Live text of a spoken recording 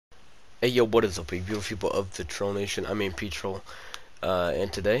Hey yo, what is up, you beautiful people of the Troll Nation? I mean P-Troll.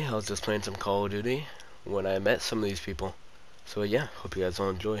 And today I was just playing some Call of Duty when I met some of these people. So yeah, hope you guys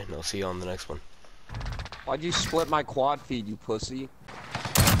all enjoy, and I'll see you on the next one. Why'd you split my quad feed, you pussy?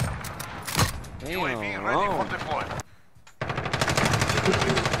 Damn, UAV ready for deployment.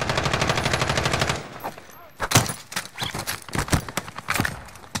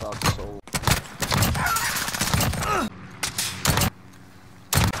 Fuck, so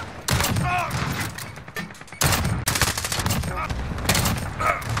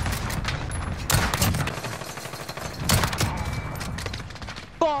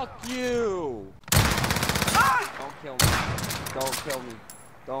fuck you! Don't kill me. Don't kill me.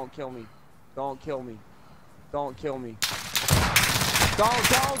 Don't kill me. Don't kill me. Don't kill me.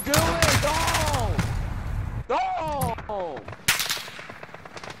 Don't do it! Don't!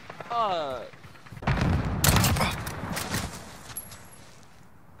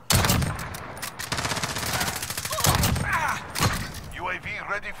 UAV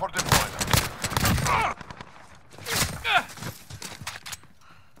ready for deployment.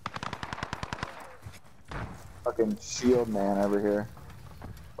 Fucking shield man over here.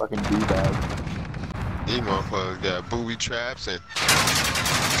 Fucking D-bag. These motherfuckers got booby traps and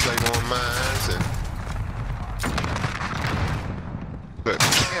claymore mines and but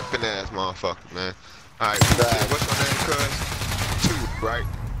camping ass motherfucker, man. Alright, what's your name, cuz? Two, right?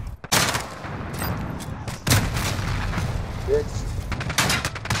 Bitch.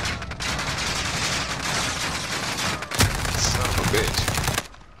 Son of a bitch.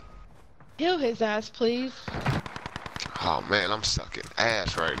 Kill his ass, please. Oh man, I'm sucking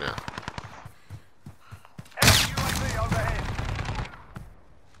ass right now. UAV overhead.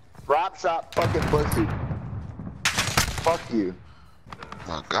 Drop shot fucking pussy. Fuck you.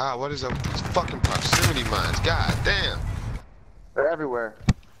 My god, what is up with these fucking proximity mines? God damn. They're everywhere.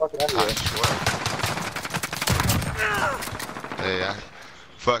 Fucking I everywhere. swear. Hey,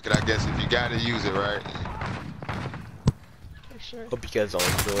 fuck it, I guess if you gotta use it, right? For sure. Hope you guys all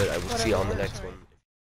enjoyed. I will see you on the next one.